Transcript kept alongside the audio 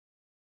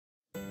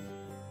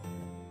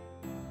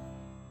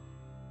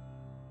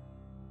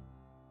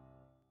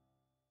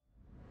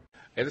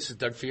Hey, this is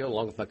Doug Field,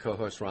 along with my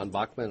co-host Ron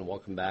Bachman, and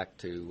welcome back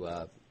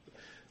to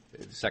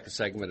the second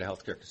segment of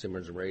HealthCare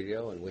Consumerism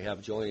Radio. And we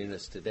have joining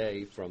us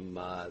today from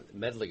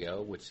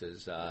Medlio, which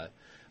is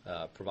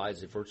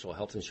provides a virtual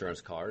health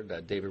insurance card,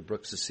 David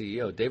Brooks, the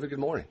CEO. David, good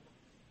morning.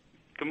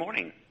 Good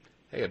morning.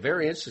 Hey, I'm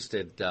very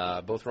interested,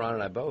 both Ron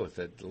and I both,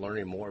 at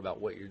learning more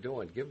about what you're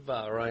doing. Give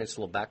our audience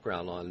a little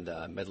background on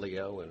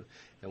Medlio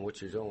and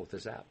what you're doing with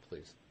this app,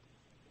 please.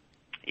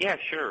 Yeah,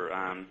 sure.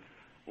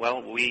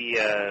 Well,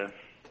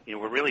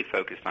 we're really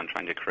focused on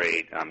trying to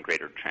create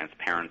greater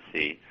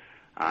transparency.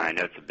 I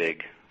know it's a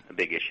big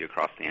issue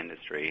across the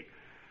industry.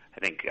 I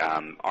think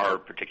our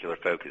particular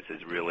focus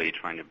is really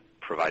trying to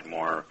provide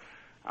more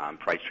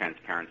price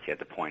transparency at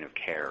the point of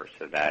care,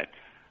 so that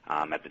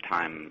at the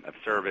time of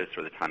service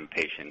or the time a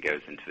patient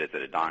goes in to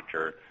visit a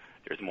doctor,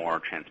 there's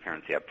more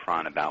transparency up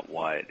front about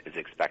what is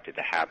expected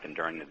to happen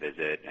during the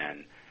visit,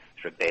 and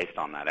sort of based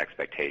on that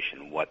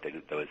expectation, what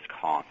those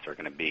costs are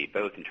going to be,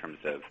 both in terms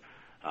of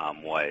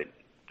what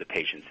the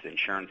patient's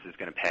insurance is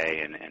going to pay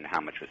and how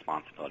much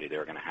responsibility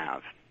they're going to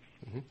have.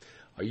 Mm-hmm.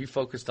 Are you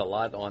focused a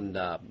lot on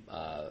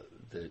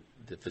the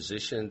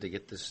physician to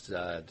get this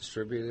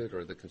distributed,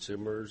 or the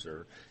consumers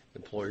or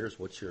employers?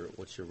 What's your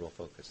real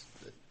focus?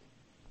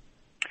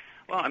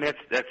 Well, I mean,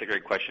 that's a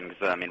great question,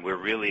 because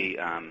we're really,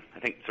 I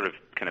think, sort of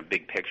kind of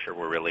big picture,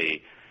 we're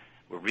really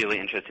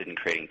interested in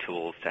creating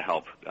tools to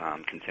help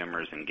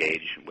consumers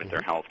engage with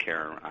their health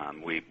care.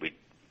 We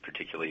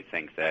particularly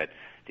think that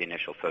the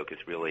initial focus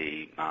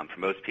really, for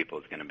most people,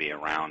 is going to be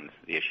around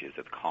the issues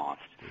of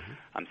cost.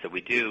 Mm-hmm. So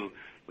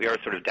we are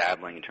sort of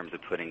dabbling in terms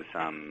of putting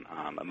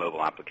a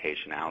mobile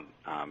application out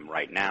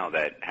right now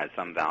that has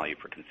some value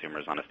for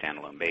consumers on a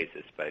standalone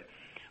basis. But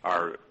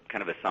our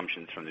kind of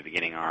assumptions from the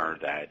beginning are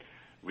that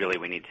really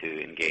we need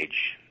to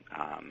engage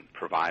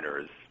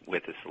providers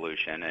with the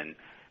solution and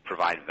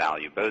provide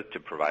value both to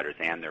providers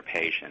and their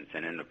patients,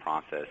 and in the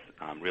process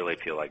really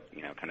feel like,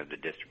 kind of the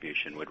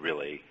distribution would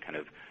really kind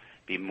of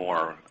be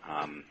more,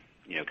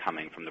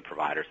 coming from the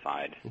provider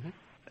side.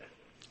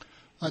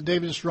 Mm-hmm.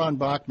 David, this is Ron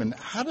Bachman.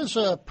 How does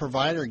a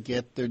provider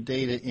get their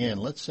data in?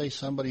 Let's say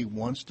somebody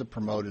wants to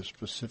promote a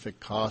specific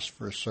cost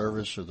for a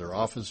service or their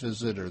office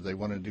visit, or they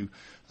want to do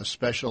a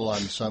special on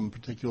some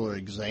particular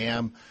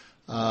exam.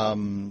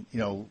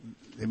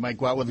 They might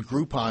go out with a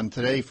Groupon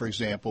today, for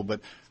example,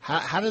 but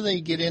how do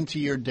they get into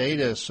your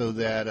data so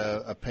that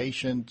a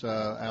patient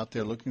out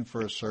there looking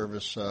for a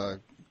service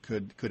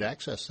could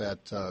access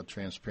that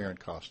transparent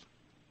cost?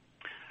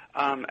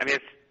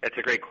 It's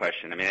a great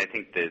question. I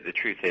think the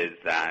truth is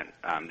that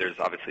there's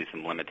obviously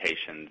some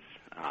limitations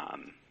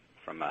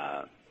from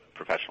a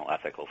professional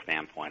ethical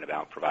standpoint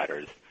about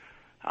providers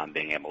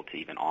being able to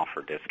even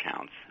offer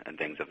discounts and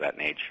things of that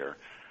nature.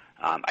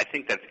 I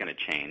think that's going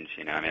to change.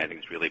 I think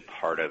it's really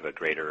part of a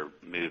greater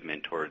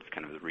movement towards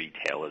kind of the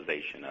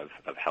retailization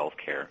of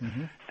healthcare,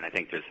 mm-hmm. and I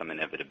think there's some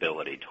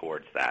inevitability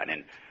towards that.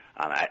 And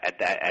at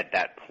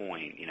that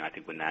point, I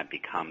think when that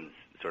becomes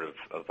sort of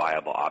a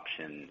viable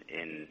option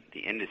in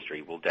the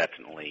industry, we'll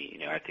definitely,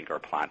 I think our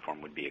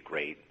platform would be a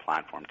great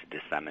platform to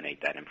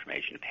disseminate that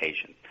information to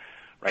patients.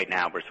 Right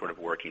now, we're sort of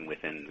working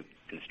within the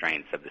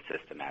constraints of the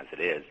system as it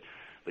is,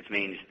 which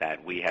means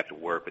that we have to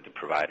work with the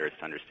providers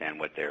to understand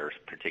what their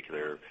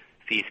particular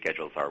fee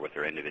schedules are with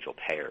their individual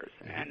payers.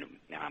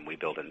 And we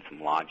build in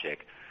some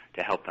logic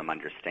to help them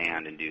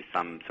understand and do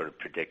some sort of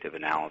predictive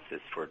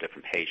analysis for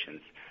different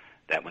patients,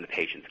 that when the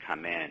patients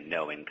come in,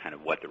 knowing kind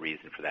of what the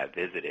reason for that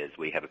visit is,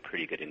 we have a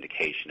pretty good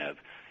indication of,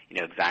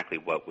 exactly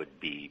what would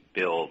be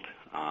billed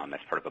as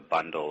part of a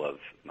bundle of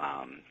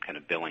kind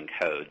of billing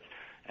codes,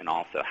 and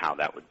also how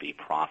that would be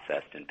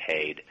processed and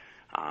paid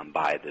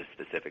by the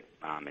specific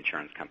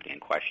insurance company in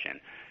question.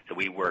 So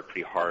we work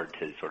pretty hard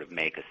to sort of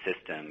make a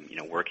system,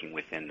 working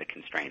within the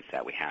constraints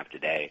that we have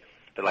today.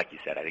 But like you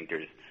said, I think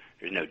there's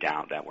no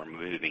doubt that we're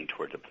moving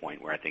towards a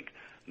point where I think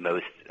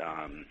most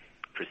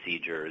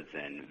procedures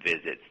and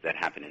visits that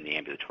happen in the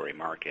ambulatory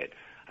market,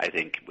 I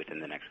think within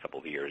the next couple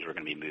of years, we're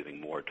going to be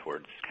moving more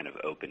towards kind of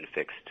open,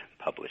 fixed,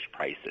 published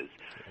prices,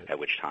 at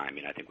which time,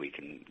 I think we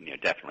can,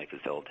 definitely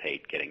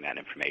facilitate getting that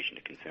information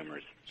to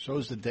consumers. So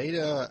is the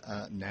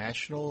data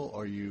national?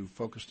 Are you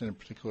focused in a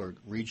particular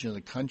region of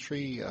the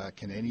country?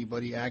 Can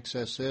anybody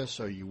access this?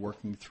 Are you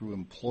working through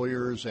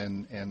employers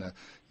and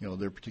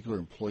their particular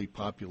employee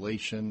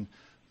population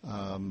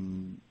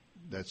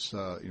that's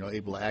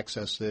able to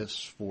access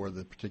this for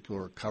the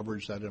particular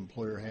coverage that an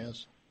employer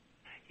has?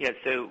 Yeah,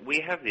 so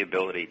we have the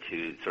ability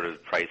to sort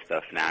of price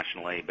stuff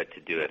nationally, but to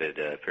do it at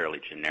a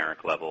fairly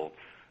generic level.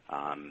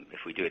 If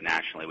we do it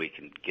nationally, we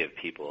can give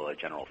people a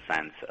general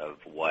sense of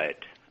what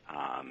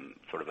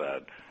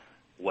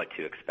what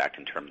to expect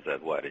in terms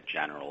of what a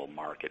general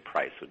market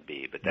price would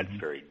be. But that's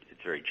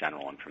it's very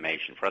general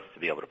information. For us to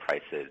be able to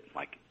price it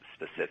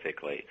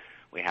specifically,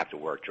 we have to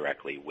work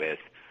directly with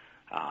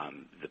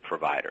the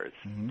providers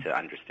to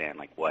understand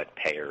what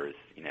payers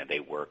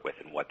they work with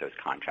and what those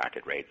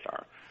contracted rates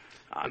are.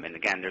 And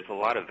again, there's a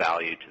lot of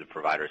value to the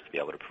providers to be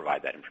able to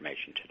provide that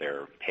information to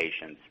their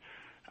patients.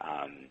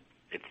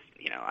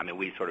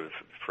 We sort of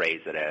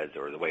phrase it as,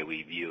 or the way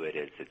we view it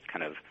is, it's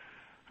kind of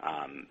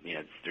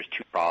there's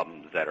two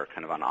problems that are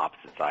kind of on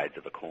opposite sides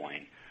of a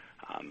coin.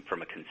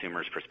 From a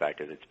consumer's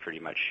perspective, it's pretty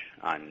much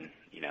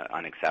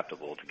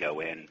unacceptable to go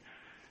in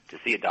to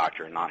see a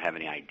doctor and not have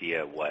any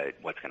idea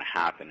what's going to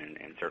happen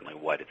and certainly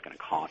what it's going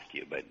to cost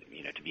you, but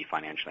to be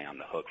financially on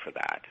the hook for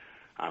that.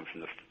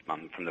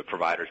 From the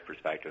provider's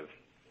perspective,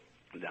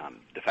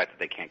 the fact that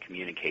they can't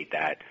communicate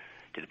that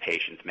to the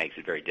patients makes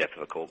it very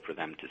difficult for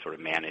them to sort of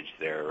manage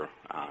their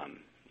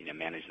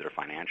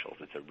financials.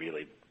 It's a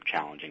really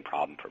challenging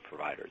problem for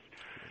providers.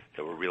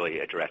 So we're really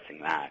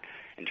addressing that.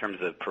 In terms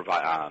of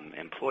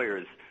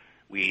employers,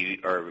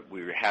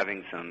 we're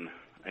having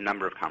a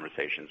number of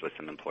conversations with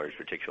some employers,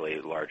 particularly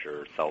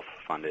larger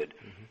self-funded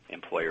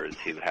employers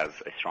who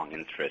have a strong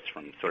interest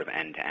from sort of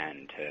end to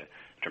end in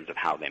terms of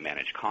how they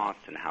manage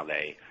costs and how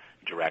they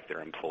direct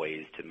their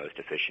employees to most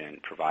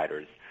efficient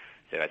providers.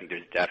 So I think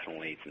there's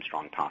definitely some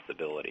strong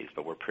possibilities,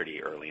 but we're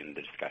pretty early in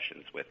the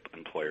discussions with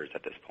employers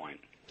at this point.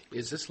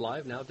 Is this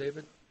live now,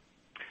 David?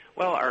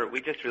 Well,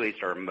 we just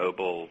released our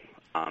mobile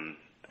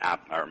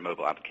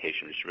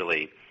application, which is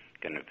really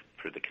going to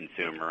for the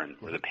consumer and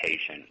for the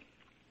patient.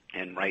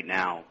 And right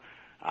now,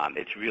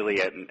 it's really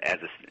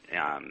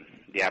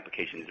the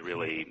application is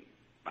really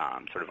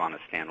sort of on a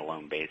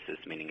standalone basis,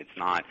 meaning it's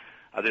not,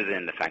 other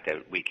than the fact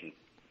that we can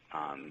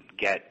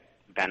get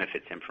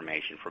benefits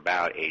information for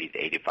about 80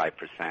 to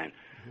 85%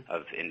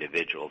 of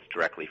individuals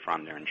directly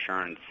from their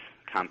insurance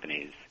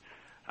companies.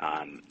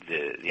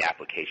 The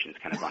application is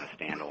kind of on a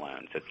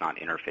standalone, so it's not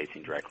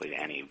interfacing directly to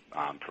any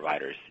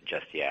providers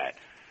just yet.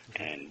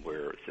 And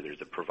so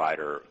there's a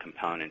provider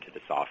component to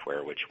the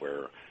software which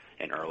we're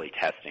in early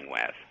testing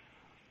with.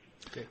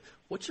 Okay.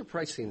 What's your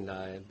pricing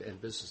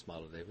and business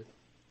model, David?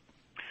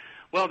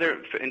 Well,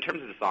 in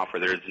terms of the software,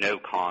 there is no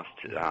cost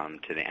to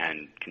the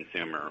end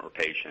consumer or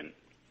patient.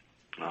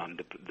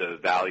 The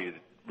value,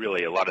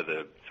 really, a lot of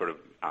the sort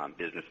of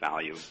business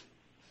value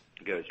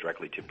goes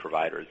directly to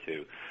providers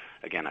who,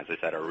 again, as I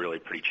said, are really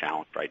pretty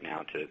challenged right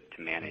now to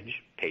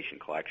manage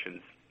patient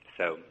collections.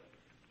 So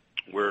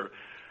we're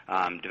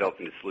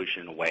developing a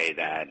solution in a way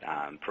that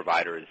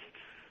providers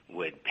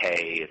would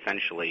pay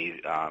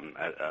essentially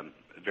a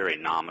very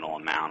nominal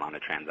amount on a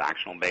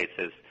transactional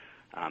basis.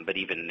 But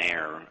even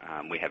there,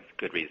 we have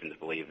good reason to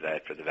believe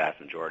that for the vast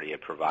majority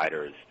of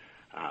providers,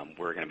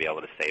 we're going to be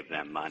able to save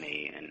them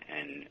money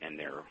and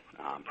their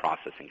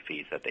processing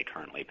fees that they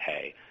currently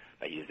pay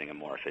by using a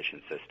more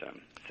efficient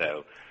system.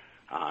 So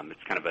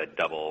it's kind of a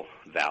double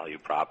value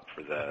prop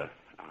for the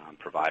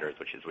providers,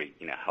 which is we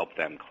help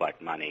them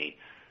collect money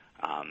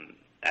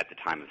at the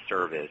time of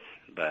service,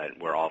 but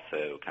we're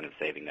also kind of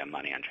saving them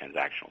money on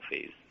transactional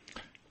fees.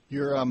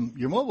 Your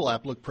mobile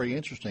app looked pretty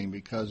interesting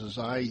because, as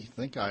I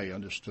think I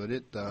understood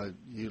it,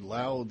 you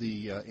allow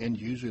the end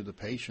user, the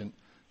patient,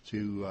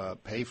 to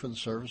pay for the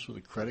service with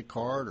a credit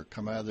card or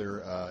come out of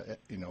their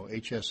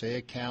HSA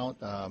account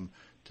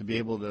to be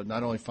able to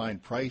not only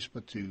find price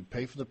but to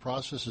pay for the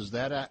process. Is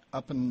that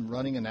up and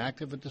running and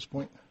active at this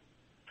point?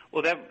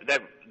 Well,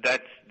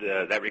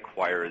 that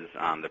requires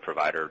the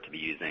provider to be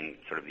using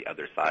sort of the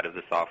other side of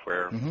the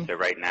software. Mm-hmm. So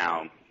right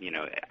now,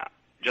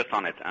 just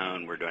on its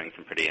own, we're doing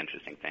some pretty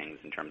interesting things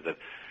in terms of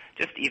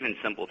just even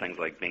simple things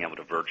like being able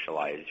to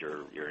virtualize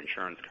your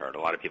insurance card.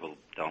 A lot of people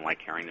don't like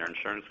carrying their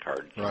insurance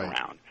cards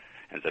around.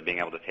 And so being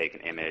able to take an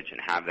image and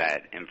have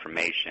that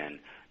information,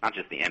 not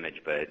just the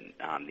image, but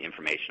the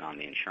information on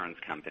the insurance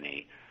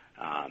company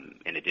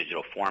in a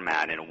digital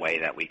format in a way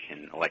that we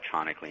can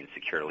electronically and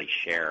securely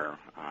share,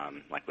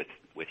 like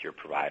with your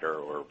provider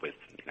or with,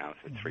 if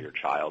it's for your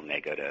child and they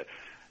go to,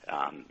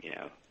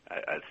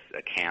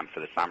 a camp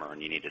for the summer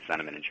and you need to send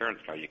them an insurance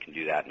card, you can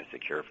do that in a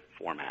secure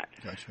format.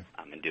 Gotcha.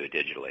 And do it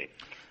digitally.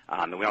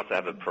 And we also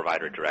have a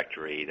provider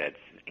directory that's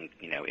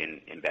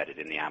embedded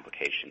in the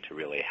application to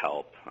really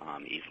help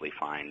easily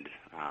find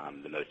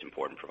the most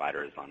important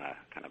providers on a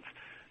kind of,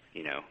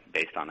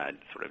 based on a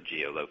sort of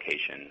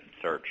geolocation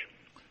search.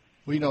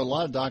 Well, a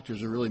lot of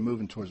doctors are really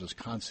moving towards this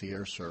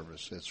concierge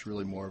service. It's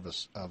really more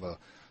of a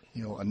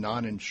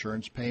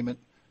non-insurance payment.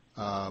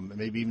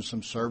 Maybe even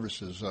some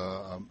services,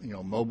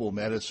 mobile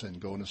medicine,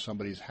 going to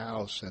somebody's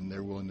house and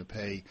they're willing to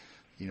pay,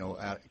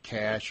 out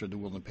cash or they're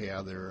willing to pay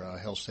out of their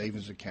health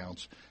savings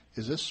accounts.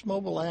 Is this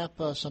mobile app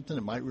something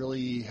that might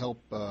really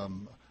help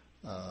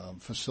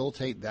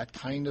facilitate that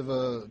kind of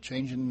a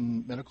change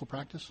in medical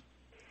practice?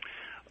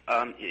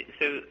 That's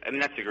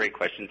a great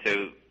question.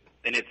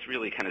 And it's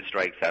really kind of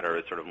strikes at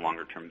our sort of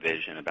longer-term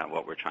vision about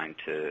what we're trying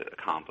to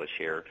accomplish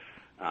here.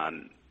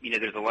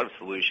 There's a lot of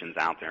solutions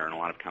out there and a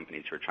lot of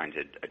companies who are trying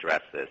to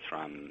address this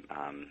from,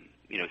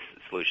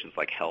 solutions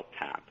like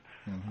HealthTap.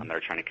 Mm-hmm. They're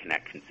trying to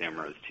connect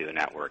consumers to a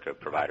network of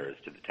providers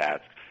to the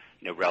task,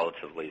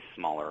 relatively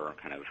smaller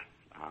kind of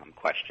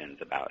questions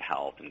about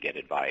health and get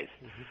advice.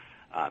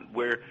 Mm-hmm.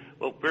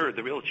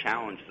 The real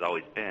challenge has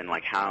always been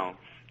like how,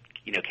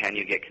 can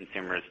you get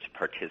consumers to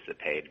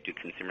participate? Do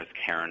consumers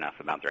care enough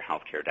about their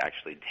health care to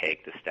actually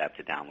take the step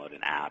to download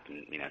an app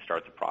and,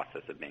 start the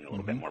process of being a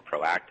little bit more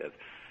proactive?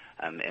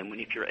 And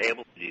if you're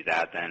able to do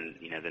that, then,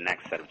 the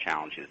next set of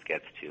challenges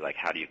gets to, like,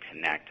 how do you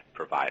connect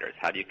providers?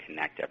 How do you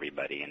connect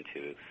everybody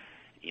into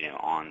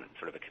on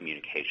sort of a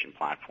communication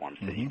platform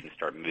so that you can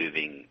start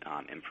moving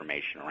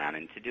information around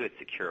and to do it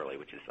securely,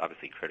 which is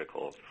obviously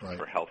critical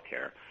for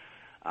healthcare.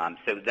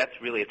 So that's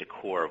really at the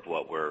core of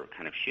what we're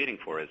kind of shooting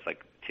for, is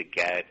like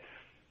to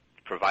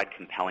provide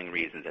compelling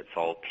reasons that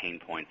solve pain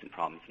points and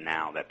problems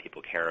now that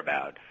people care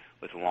about,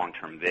 with a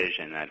long-term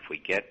vision that if we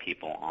get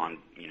people on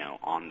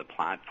the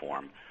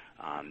platform,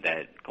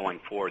 that going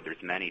forward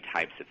there's many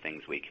types of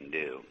things we can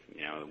do.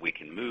 We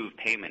can move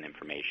payment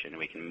information,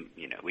 we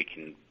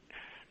can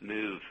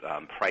move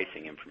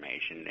pricing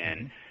information,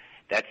 and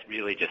that's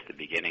really just the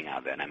beginning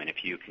of it. I mean,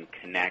 if you can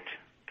connect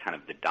kind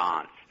of the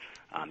dots,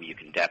 you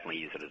can definitely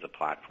use it as a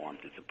platform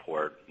to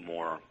support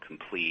more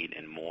complete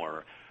and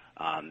more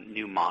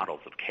new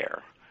models of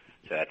care.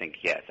 So I think,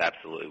 yes,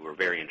 absolutely, we're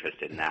very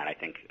interested in that. I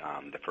think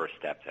the first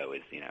step, though,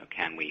 is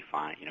can we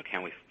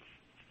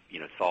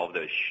solve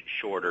those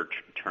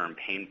shorter-term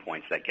pain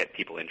points that get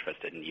people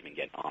interested and even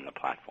get on the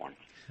platform.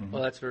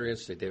 Well, that's very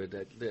interesting, David.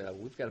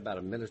 We've got about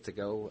a minute to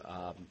go.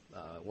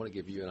 I want to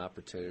give you an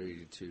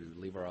opportunity to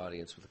leave our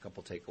audience with a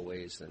couple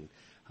takeaways and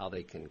how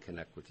they can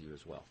connect with you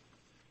as well.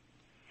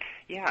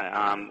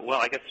 Yeah, well,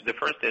 I guess the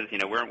first is,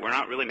 we're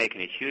not really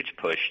making a huge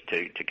push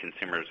to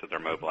consumers with our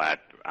mobile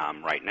app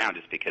right now,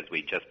 just because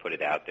we just put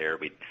it out there.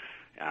 We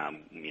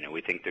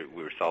think that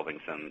we're solving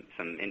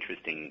some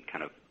interesting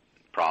kind of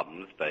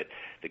problems, but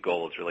the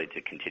goal is really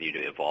to continue to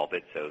evolve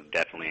it. So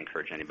definitely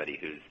encourage anybody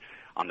who's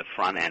on the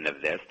front end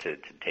of this to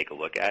take a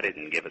look at it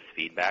and give us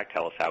feedback,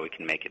 tell us how we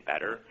can make it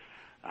better.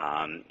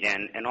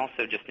 And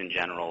also just in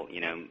general,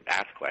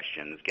 ask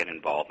questions, get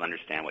involved,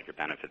 understand what your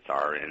benefits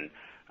are, and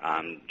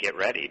get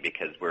ready,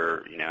 because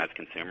we're, as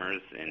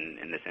consumers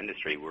in this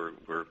industry,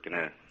 we're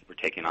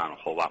taking on a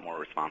whole lot more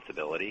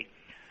responsibility,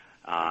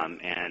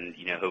 and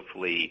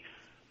hopefully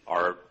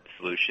our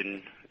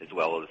solution, as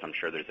well as I'm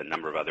sure there's a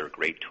number of other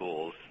great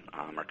tools,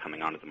 are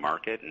coming onto the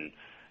market and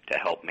to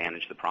help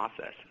manage the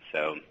process.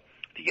 So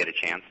if you get a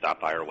chance, stop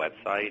by our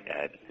website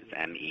at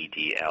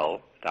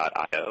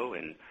medl.io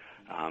and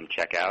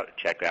check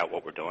out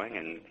what we're doing.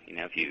 And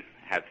if you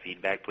have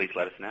feedback, please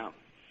let us know.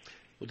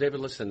 Well,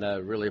 David, listen,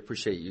 really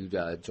appreciate you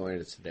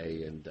joining us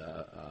today, and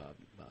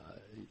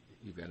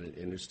you've got an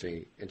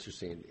interesting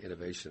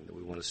innovation that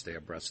we want to stay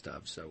abreast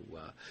of. So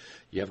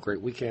you have a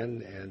great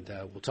weekend, and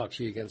we'll talk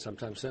to you again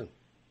sometime soon.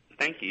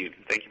 Thank you.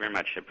 Thank you very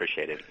much. I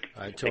appreciate it.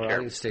 All right, to our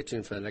audience, stay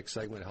tuned for the next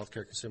segment of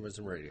HealthCare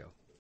Consumerism Radio.